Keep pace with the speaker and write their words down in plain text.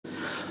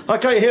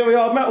Okay, here we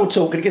are, Metal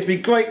Talk, and it gives me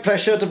great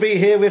pleasure to be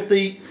here with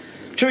the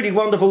truly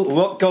wonderful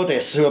rock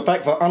goddess who are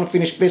back for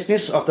unfinished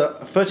business after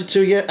a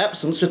 32-year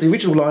absence with the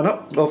original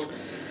lineup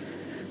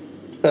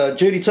of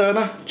Julie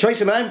Turner,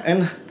 Tracy Lamb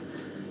and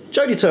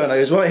Jodie Turner,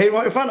 who's right here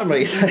right in front of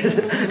me.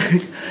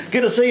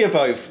 Good to see you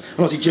both.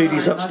 And obviously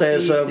Julie's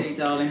upstairs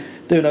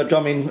doing her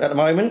drumming at the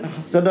moment.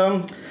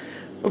 And,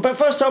 but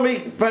first tell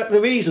me about the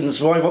reasons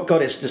why Rock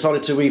Goddess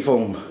decided to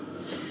reform.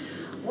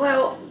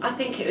 Well, I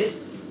think it was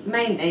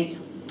mainly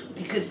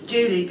because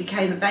Julie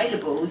became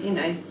available, you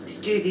know, because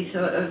Julie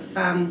sort of,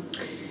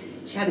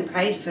 she hadn't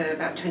played for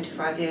about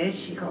 25 years,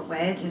 she got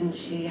wed and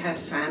she had a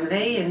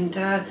family, and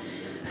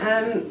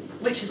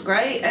which was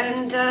great,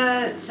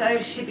 and so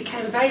she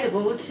became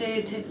available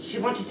she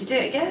wanted to do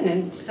it again,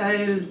 and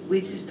so we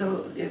just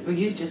thought, well,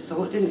 you just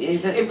thought, didn't you?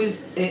 That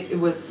it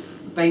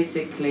was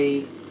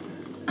basically,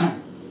 I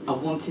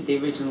wanted the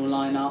original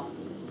lineup.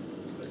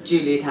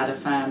 Julie had a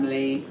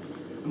family,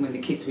 and when the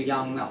kids were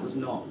young, that was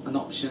not an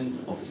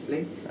option,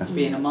 obviously,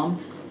 being a mum.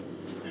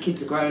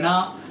 Kids are grown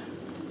up,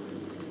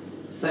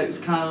 so it was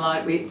kind of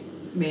like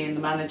me and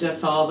the manager,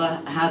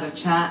 father, had a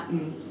chat,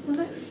 and well,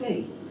 let's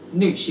see.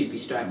 Knew she'd be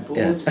straight on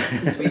board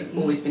because we've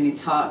always been in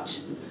touch,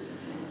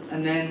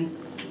 and then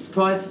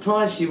surprise,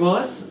 surprise, she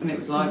was, and it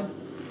was like,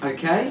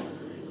 okay,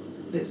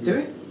 let's do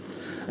it.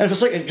 And for a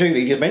second,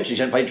 Julie, you mentioned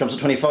she hadn't played drums for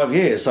 25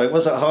 years, so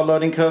was that a hard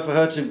learning curve for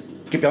her to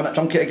get behind that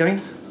drum kit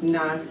again?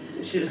 No.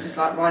 She was just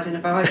like riding a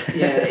bike.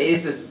 Yeah, it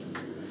is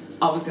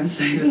I was going to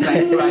say the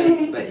same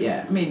phrase, but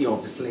yeah, I mean, you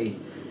obviously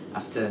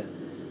have to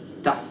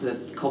dust the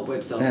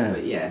cobwebs off,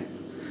 but yeah.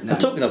 No.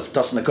 And talking of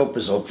dusting the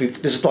cobwebs off, this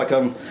is like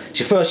it's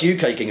your first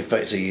UK gig in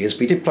 32 years,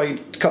 but you did play a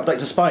couple of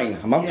dates in Spain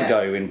a month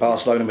ago in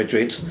Barcelona,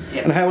 Madrid.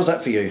 Yeah. And how was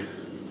that for you?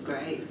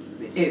 Great.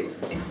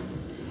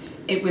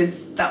 It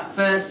was, that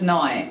first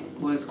night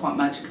was quite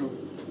magical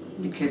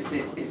because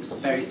it was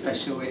very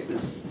special.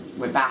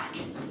 We're back.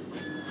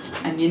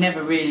 And you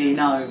never really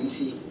know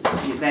until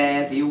you're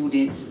there, the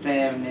audience is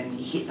there, and then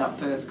you hit that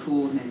first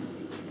chord, and then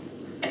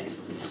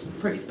it's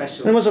pretty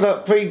special. And was it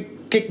like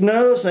pre-gig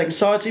nerves,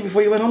 anxiety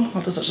before you went on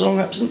after such a long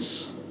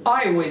absence?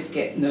 I always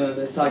get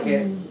nervous. I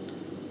get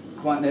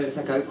quite nervous.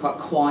 I go quite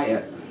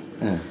quiet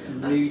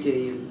and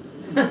moody and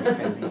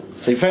everything.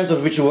 So fans of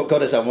the original Rock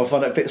Goddess album will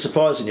find it a bit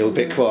surprising you're a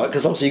bit quiet,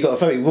 because obviously you've got a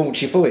very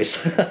raunchy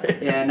voice.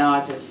 Yeah, no,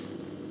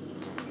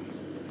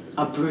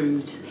 I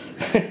brood.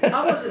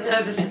 I wasn't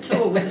nervous at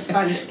all with the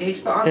Spanish gigs,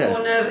 but I'm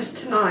more nervous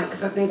tonight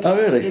because I think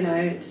you know,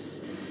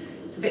 it's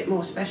a bit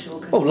more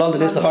special. Oh,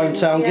 London is the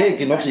hometown gig,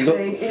 and obviously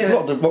you've got a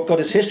lot of the Rock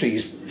Goddess history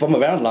is from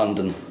around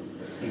London.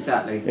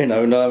 Exactly. You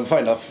know, and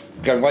funny enough,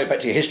 going way back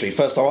to your history,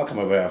 first time I come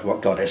aware of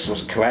Rock Goddess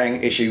was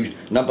Kerrang! Issue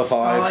number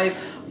 5.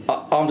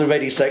 Under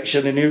Ready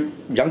section, and you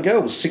young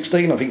girls,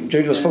 16, I think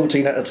Julie was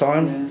 14 at the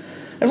time.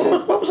 Yeah.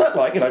 And what was that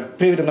like, you know,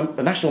 period in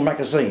a national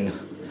magazine,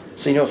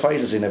 seeing your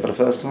faces in there for the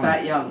first time?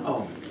 That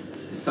young,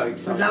 so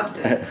exciting. I loved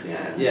it.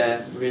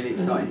 Yeah, really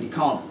exciting. You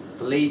can't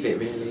believe it,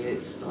 really.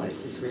 It's like,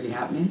 is this really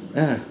happening?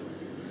 Yeah.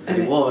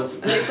 And it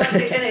was. And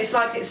it's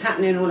like it's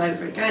happening all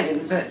over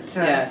again, but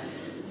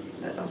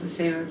but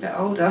obviously we're a bit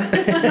older.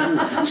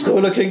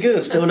 Still looking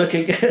good, still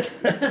looking good.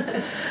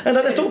 And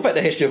let's talk about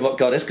the history of Rock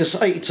Goddess, because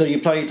 82 you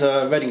played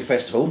Reading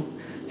Festival,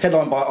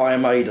 headlined by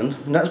Iron Maiden,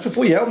 and that was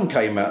before your album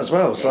came out as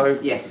well. So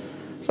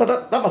so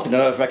that must have been an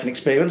nerve-wracking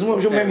experience. And what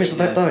was your memories of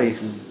that day?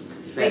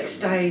 Big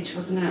stage,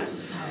 wasn't it?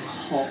 So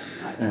hot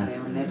that day,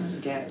 I'll never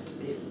forget.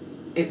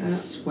 It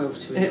was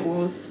sweltering. It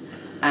was.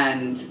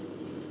 And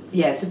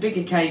yeah, it's a big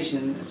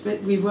occasion.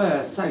 We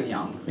were so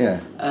young.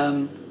 Yeah.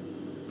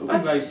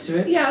 But we rose to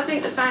it. Yeah, I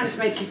think the fans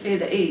make you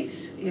feel at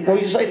ease. You know?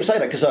 Well, you say that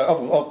because I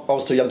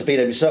was too young to be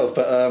there myself,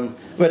 but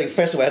Reading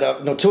Festival had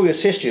a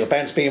notorious history of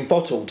bands being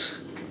bottled.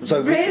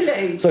 So,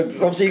 really? So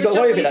obviously you got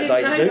away with it that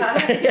day,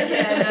 did you?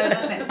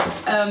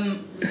 Yeah,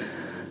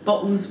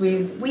 bottles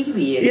with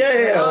wee-wee in it.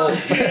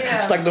 Yeah.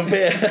 Stagnant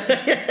beer.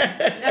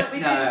 No, we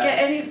didn't get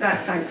any of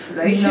that,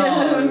 thankfully.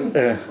 No.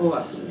 Oh,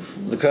 that's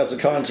awful. The crowds are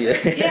kind to you.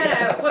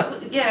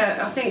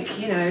 I think,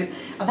 you know...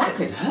 Oh, that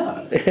could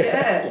hurt.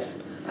 Yeah.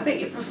 I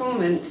think your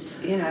performance,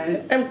 you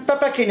know... And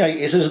back in the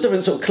 80s, there was a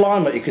different sort of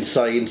climate, you could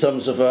say, in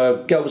terms of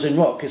girls in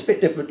rock. It's a bit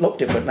different, a lot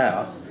different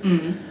now.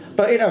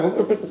 But, you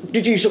know,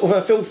 did you sort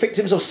of feel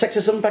victims of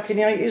sexism back in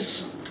the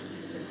 80s?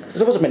 Because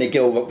there wasn't many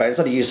girl rock bands,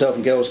 only yourself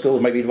and Girls' School,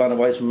 maybe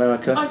Runaways from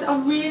America.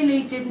 I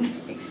really didn't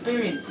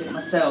experience it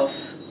myself.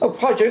 Oh,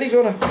 hi Julie, if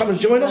you want to come and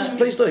join us,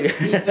 please do.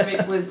 Either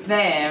it was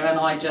there and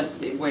I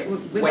just, it went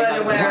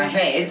over my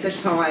head at the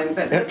time,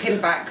 but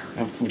looking back...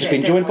 We've just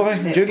been joined by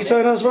Julie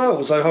Turner as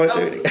well, so hi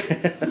Julie.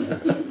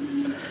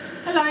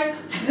 Hello.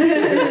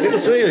 Good to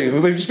see you.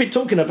 We've just been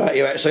talking about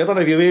you actually. I don't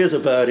know if your ears are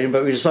burning, but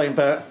we were just saying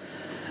about...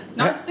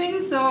 Nice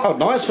things or... Oh,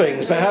 nice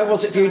things, but how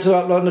was it for you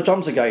to learn the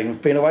drums again,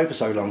 being away for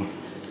so long?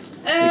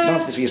 You can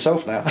answer this for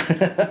yourself now.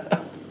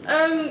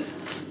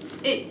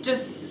 It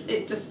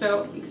just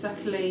felt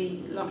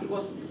exactly like it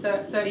was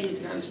 30 years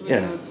ago. It was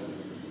really odd.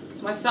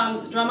 So my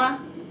son's a drummer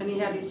and he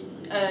had his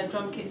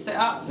drum kit set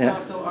up, so I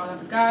thought I'll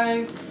have a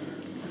go.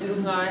 It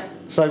was like...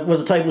 So when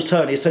the tables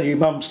turn, he's telling you,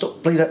 Mum,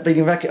 stop bleeding that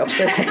bleeding racket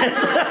upstairs.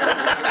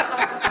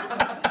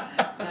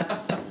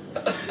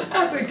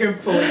 That's a good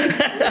point.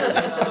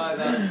 I like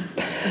that.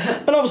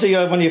 And obviously,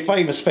 one of your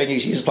famous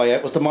venues you used to play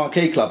at was the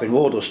Marquee Club in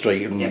Wardour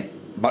Street, and Yep.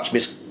 much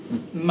missed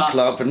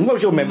club. And what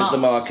was your memories of the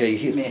Marquee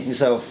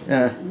yourself?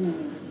 Yeah.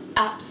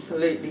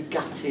 Absolutely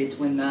gutted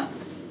when that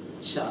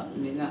shut. I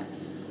mean,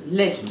 that's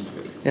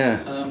legendary.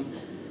 Yeah.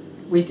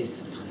 We did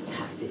some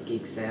fantastic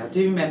gigs there. I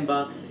do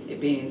remember it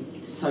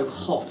being so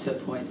hot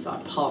at points that I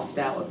passed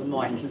out at the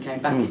mic and came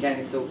back again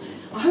and thought,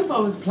 I hope I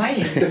was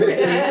playing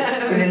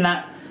within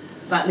that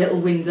little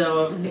window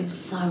of, it was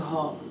so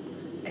hot.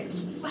 It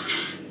was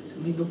whacked. I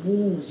mean, the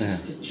walls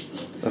used to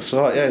drip. That's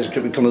right, yeah, it's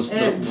dripping from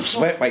the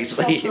sweat,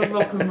 basically. Proper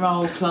rock and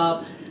roll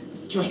club,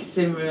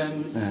 dressing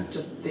rooms,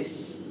 just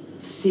this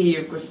sea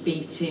of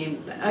graffiti.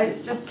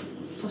 It's just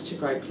such a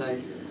great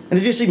place. And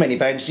did you see many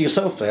bands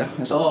yourself there?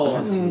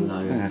 Loads.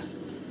 Yeah.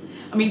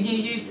 I mean,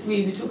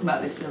 we were talking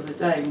about this the other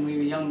day when we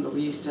were younger. We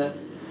used to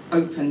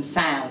open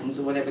sounds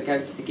or whatever, go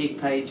to the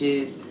gig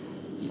pages.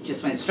 You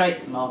just went straight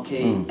to the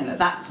Marquee, and at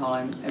that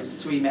time there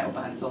was 3 metal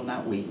bands on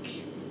that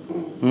week.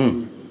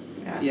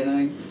 Yeah. You know,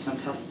 it was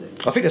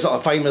fantastic. I think there's like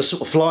a famous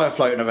sort of flyer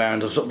floating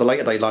around of sort of the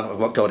later day lineup of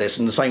Rock Goddess,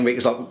 and the same week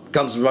it's like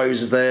Guns N'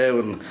 Roses there,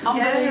 and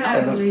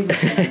Unbelievable.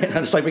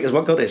 and the same week as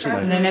Rock Goddess, you know.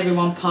 And then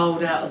everyone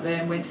piled out of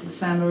there and went to the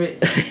San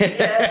Moritz.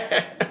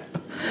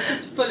 It's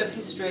just full of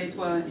history as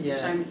well, and it's a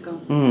shame it's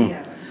gone.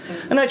 Yeah,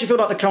 And how do you feel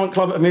like the current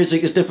climate of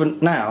music is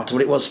different now to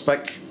what it was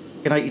back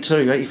in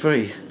 82,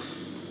 83? Do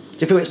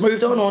you feel it's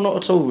moved on or not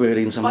at all,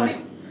 really, in some I ways?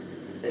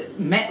 think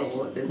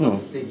metal is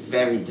obviously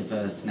very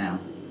diverse now.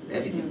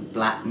 Everything from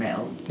black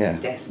metal,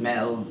 death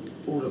metal,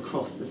 all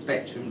across the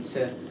spectrum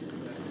to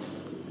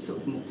sort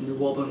of new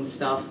wobbum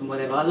stuff and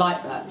whatever. I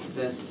like that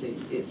diversity.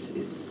 It's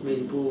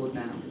really broad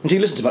now. And do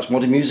you listen to much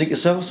modern music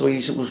yourself, or are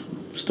you sort of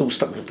still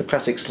stuck with the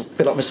classics, a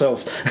bit like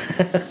myself?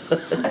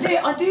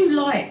 I do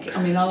like.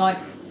 I mean, I like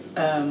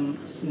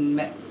some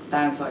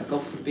bands like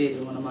God Forbid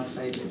are one of my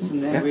favourites,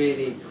 and they're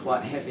really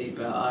quite heavy.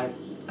 But I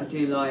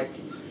do like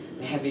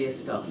the heavier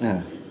stuff.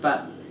 Yeah.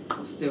 But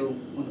I still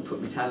want to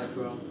put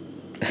Metallica on.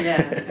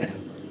 yeah.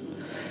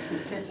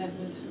 Def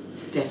Leppard.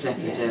 Def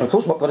Leppard. Of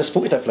course, Rock Goddess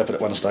supported Def Leppard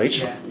at one stage.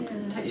 Yeah.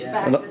 Takes you Yeah.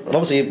 back, And doesn't it?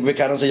 obviously, Rick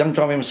Allen's a young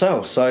drummer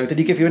himself, so did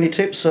he give you any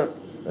tips at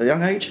a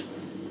young age?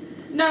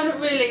 No, not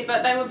really,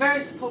 but they were very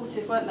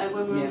supportive, weren't they,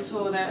 when we were Yeah. on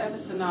tour? They were ever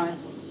so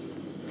nice.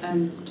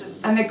 And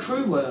just... And their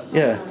crew were. so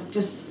Yeah. nice.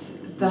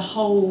 Just the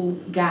whole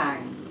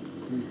gang.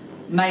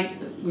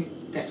 We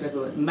Def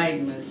Leppard,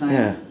 Maiden was saying.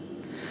 Yeah.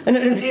 And,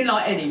 I didn't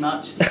like Eddie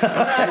much.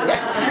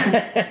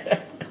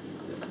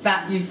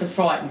 That used to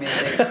frighten me a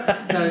bit.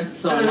 So,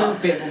 sorry, I'm a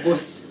bit of a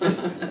wuss.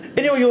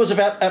 in all yours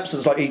about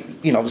absence, like,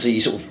 you know, obviously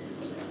you sort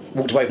of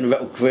walked away from the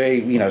metal career,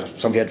 you know,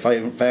 some of you had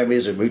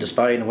families and moved to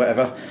Spain or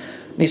whatever.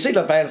 And you see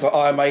like bands like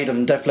Iron Maiden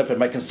and Def Leppard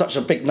making such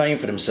a big name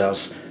for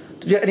themselves.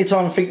 Did you at any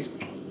time think,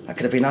 that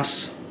could have been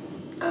us?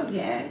 Oh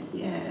yeah,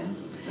 yeah.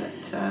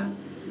 But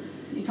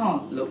You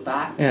can't look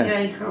back. Yeah. yeah,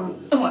 you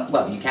can't.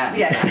 Well, you can.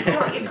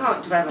 Yeah, you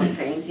can't dwell on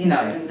things. You No,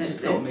 know, you and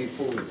just got to move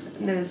forward.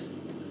 and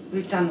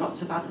we've done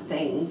lots of other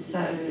things, so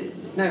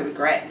there's no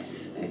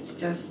regrets. It's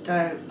just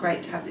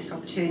great to have this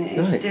opportunity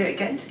to Right. do it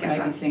again together.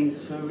 Maybe things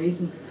are for a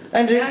reason.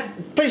 And Yeah.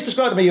 please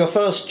describe to me your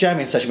first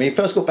jamming session, when you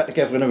first got back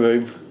together in a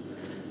room.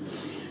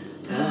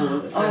 Oh,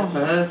 the first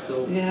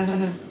rehearsal.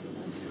 Yeah.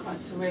 It's quite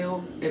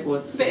surreal. It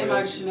was A bit surreal.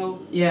 emotional.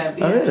 Yeah.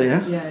 Oh, really,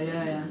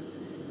 yeah?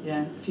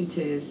 Yeah, a few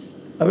tears.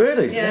 Oh,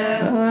 really?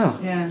 Yeah. Oh, wow.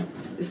 Yeah,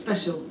 it's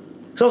special.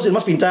 So obviously there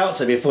must have been doubts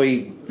there before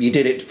you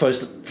did it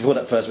before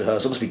that first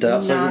rehearsal. There must be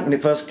doubts there No. when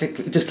it first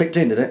it just clicked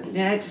in, did it?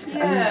 Yeah, just I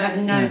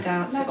had no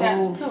doubts No at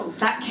doubts all. at all.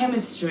 That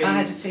chemistry I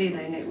had a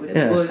feeling it would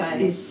Yeah. be the was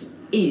same.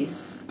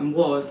 is and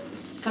was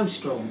so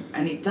strong,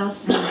 and it does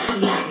sound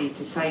cheesy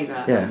to say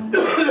that. Yeah.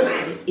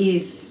 But it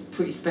is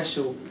pretty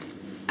special.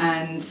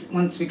 And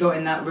once we got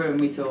in that room,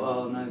 we thought,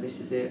 oh no, this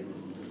is it.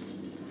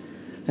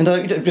 And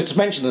you just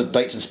mentioned the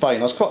dates in Spain.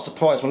 I was quite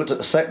surprised when I looked at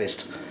the set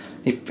list.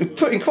 You've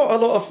put in quite a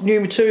lot of new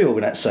material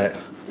in that set.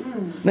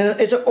 Now,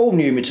 is it all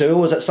new material,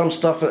 or is that some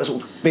stuff that's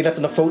sort of been left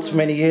in the vaults for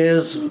many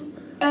years?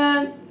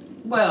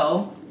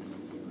 Well,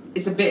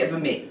 it's a bit of a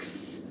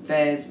mix.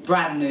 There's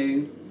brand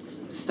new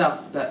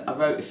stuff that I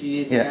wrote a few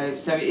years ago,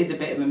 so it is a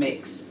bit of a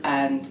mix.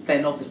 And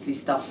then obviously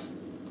stuff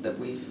that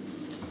we've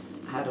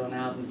had on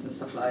albums and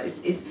stuff like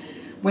that. It's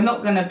we're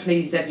not going to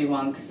please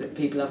everyone, because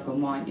people have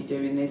gone, why aren't you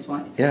doing this?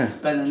 Why? Yeah.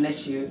 But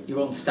unless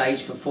you're on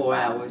stage for 4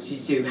 hours, you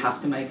do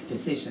have to make a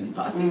decision.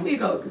 But I think we've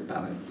got a good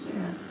balance.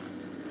 Yeah.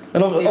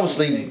 And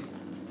obviously,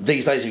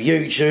 these days of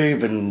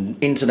YouTube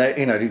and internet,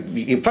 you know,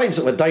 you're playing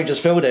sort of a dangerous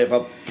field there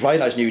by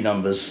playing those new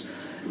numbers.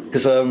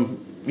 Because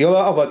you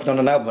are working on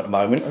an album at the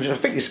moment, which I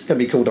think it's going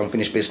to be called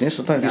Unfinished Business.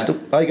 I don't know if you still,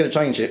 are you going to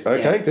change it?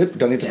 Okay, good.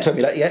 Don't need to tell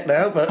me that yet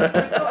now. But We've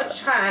got a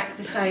track,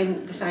 the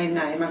same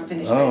name,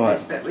 Unfinished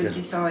Business, but we've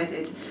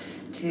decided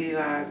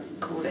to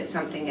call it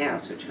something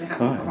else, which we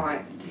haven't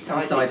quite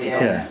decided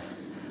yet. yeah,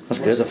 that's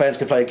good. The fans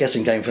can play a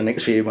guessing game for the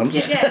next few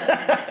months.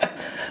 Yeah.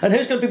 And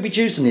who's going to be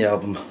producing the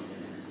album?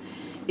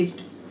 It's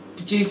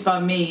produced by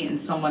me and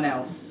someone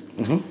else.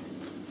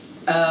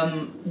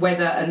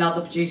 Whether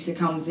another producer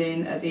comes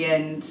in at the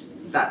end,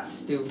 that's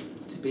still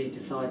to be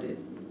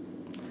decided.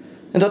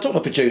 And I talk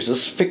about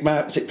producers. Vic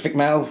Mal,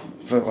 I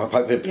hope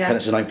I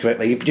pronounced his name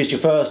correctly. He produced your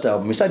first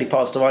album. He said he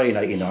passed away in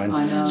 '89.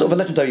 I know. Sort of a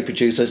legendary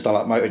producer. He's done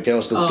like Motorhead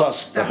Girls School,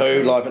 plus exactly.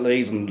 The Who, Live at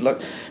Leeds, and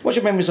look. What's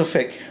your memories of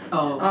Vic?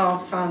 Oh,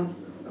 fun.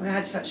 We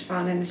had such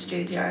fun in the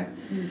studio.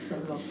 He's so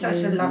lovely.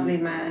 Such a lovely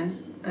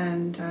man,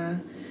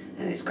 and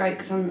it's great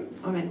because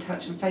I'm in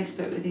touch on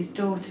Facebook with his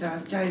daughter,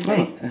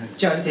 Jodie.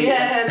 Jodie.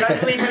 Yeah,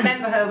 like we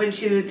remember her when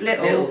she was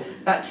little,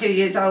 about 2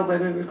 years old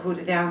when we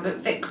recorded the album.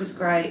 But Vic was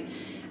great,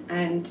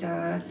 and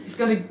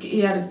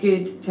he had a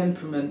good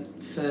temperament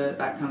for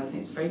that kind of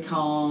thing. Very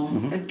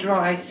calm, a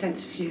dry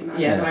sense of humour.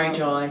 Yeah, as well. very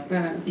dry.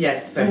 Yeah.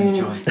 Yes, very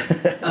dry.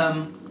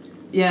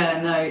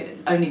 Yeah, no,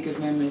 only good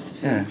memories of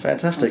him. Yeah,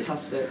 fantastic.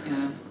 Fantastic.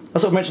 Yeah. I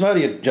sort of mentioned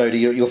earlier, Jodie,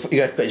 you have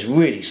got this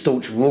really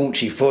staunch,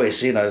 raunchy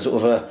voice, you know,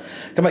 sort of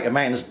can make a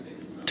man's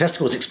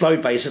testicles explode,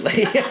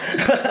 basically.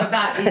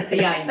 That is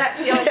the aim. That's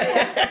the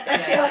idea.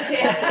 That's the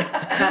idea.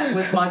 That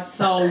was my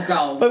sole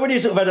goal. But when you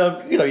sort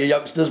of had, your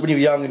youngsters, when you were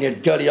young and you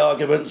had girly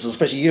arguments,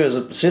 especially you as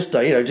a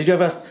sister, did you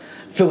ever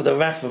feel the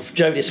wrath of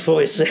Jodie's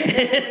voice? Be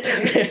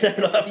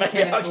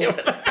careful.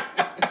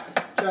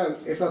 So,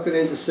 if I could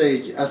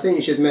intercede, I think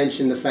you should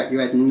mention the fact you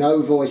had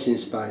no voice in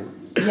Spain.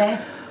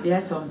 Yes,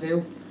 I was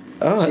ill.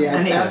 Oh.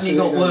 And it only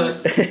got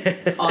worse.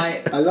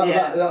 A lot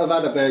of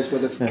other bands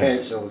would have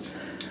cancelled.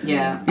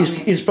 Yeah.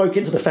 You spoke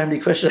into the family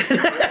question. I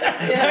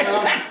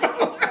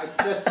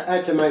just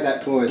had to make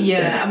that point.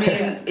 Yeah, I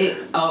mean,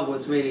 I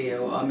was really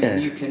ill. I mean,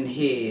 you can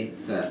hear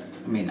that.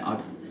 I mean, I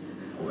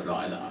would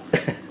like that.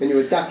 And you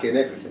were ducking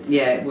everything.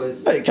 Yeah, it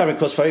was. It came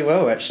across very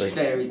well, actually.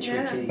 Very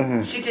tricky.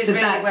 Yeah. She did So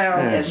really that- well.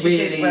 yeah, She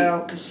really- did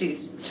well because she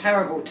was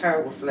terrible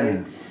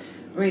flu.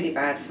 Really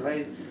bad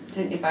flu.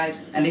 Didn't you,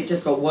 babes? And it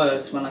just got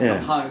worse when I Yeah.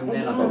 got home.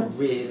 Then I got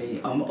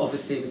really.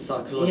 Obviously was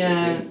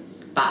psychologically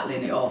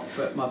battling it off,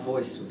 but my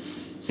voice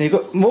was. You've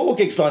got more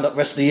gigs lined up the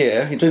rest of the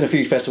year. You're doing a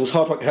few festivals,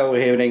 Hard Rock Hell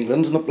here in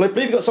England, and I believe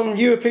you've got some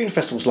European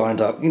festivals lined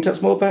up. Can you tell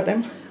us more about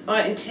them?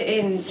 Right,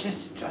 in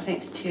just, I think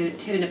it's two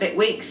and a bit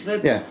weeks, we're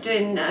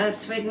doing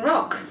Sweden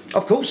Rock.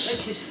 Of course.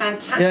 Which is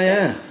fantastic.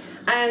 Yeah.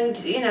 And,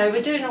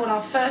 we're doing all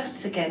our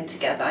firsts again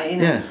together,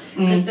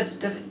 Because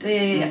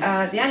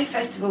the only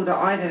festival that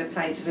I've ever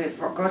played with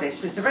Rock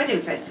Goddess was the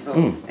Reading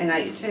Festival in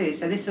 '82.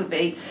 So this will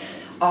be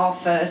our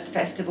first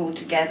festival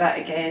together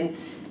again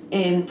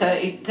in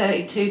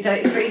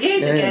 33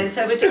 years again.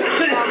 So we're doing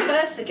our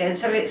first again.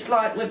 So it's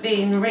like we're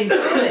being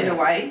reborn in a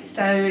way.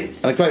 So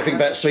it's. And the great thing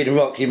about Sweden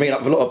Rock, you meet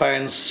up with a lot of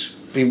bands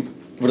we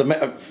would have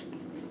met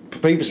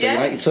previously in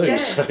 '82.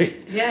 Yes, so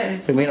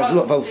yes. we meet up with a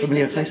lot of old See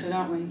familiar Def Leppard, faces.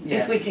 aren't we?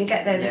 If we can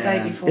get there the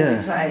day before Yeah.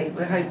 we play,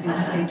 we're hoping to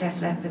see Def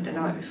Leppard the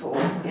night before.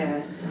 Yeah,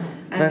 and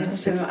there's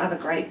Fantastic. some other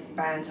great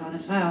bands on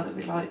as well that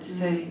we'd like to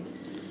see.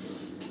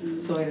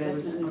 Sorry, I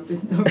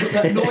didn't know what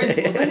that noise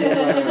was.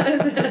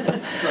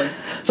 Sorry.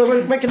 So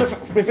we're making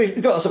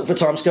we've got a sort of a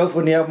time scale for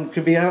when the album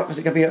could be out. Is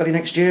it going to be early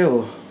next year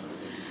or?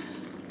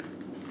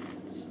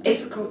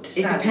 Difficult to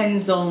say. It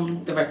depends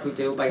on the record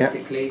deal,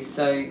 basically.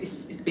 So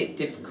it's a bit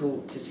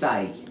difficult to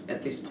say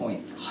at this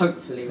point.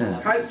 Hopefully, we'll have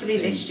it Hopefully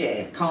soon. this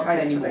year. Can't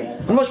say any Hopefully. more.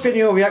 And what's been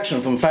your reaction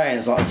from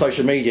fans, like on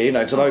social media?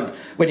 Because I know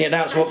when you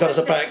announce what got us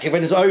back, it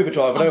went into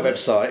overdrive on our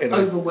website.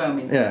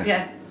 Overwhelming. Yeah.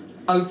 Yeah,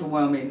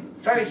 Overwhelming.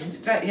 very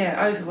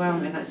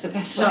overwhelming. That's the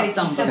best way Just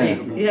to say it.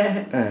 unbelievable.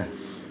 Yeah. Yeah.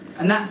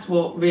 And that's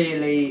what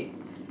really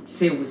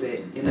seals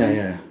it,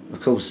 Yeah,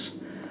 of course.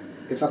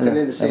 If I can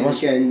intercede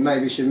again,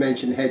 maybe we should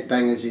mention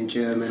Headbangers in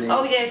Germany.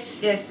 Oh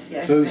yes.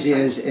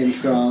 Booziers in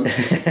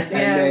France,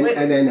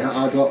 and then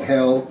Hard Rock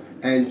Hell,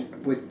 and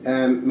with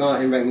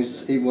Martin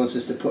reckons he wants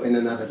us to put in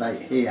another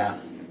date here.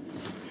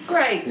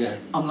 Great. Yeah.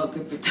 I'm not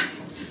good with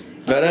dates.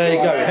 But there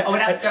you go. I would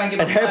have to go and get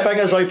And my phone.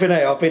 Headbangers Open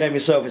Air, I've been there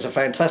myself. It's a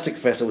fantastic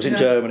festival. It's in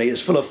Germany.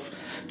 It's full of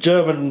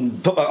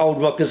German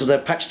old rockers with their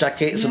patch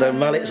jackets and their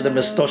mallets and their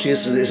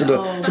moustaches. And it's in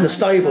the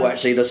stable,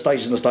 actually. The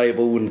stage is in the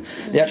stable, and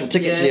the actual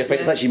ticket to the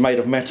event is actually made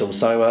of metal.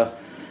 So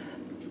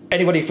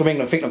anybody from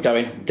England thinking of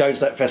going, go to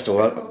that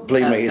festival.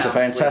 Believe me, it's a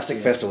fantastic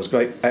festival. It's a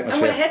great And we're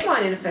atmosphere.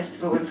 headlining a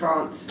festival in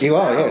France. You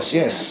are,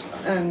 yes.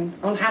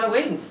 On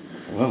Halloween,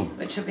 Wow.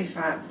 which will be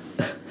fab.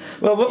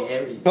 Well,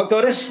 Scary. what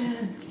goddess?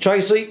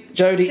 Tracy,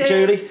 Jodie, Cheers.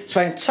 Julie, it's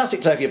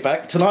fantastic to have you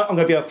back. Tonight I'm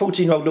going to be a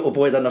 14-year-old little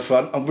boy down the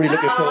front. I'm really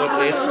looking forward to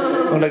this.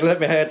 I'm going to let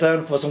my hair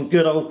down for some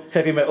good old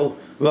heavy metal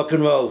rock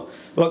and roll.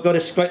 Well,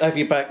 goddess, it's great to have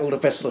you back. All the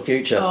best for the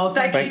future. Oh,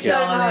 Thank you so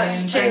darling. much.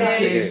 Thank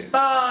Cheers. you.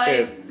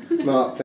 Bye. Yeah. Mark,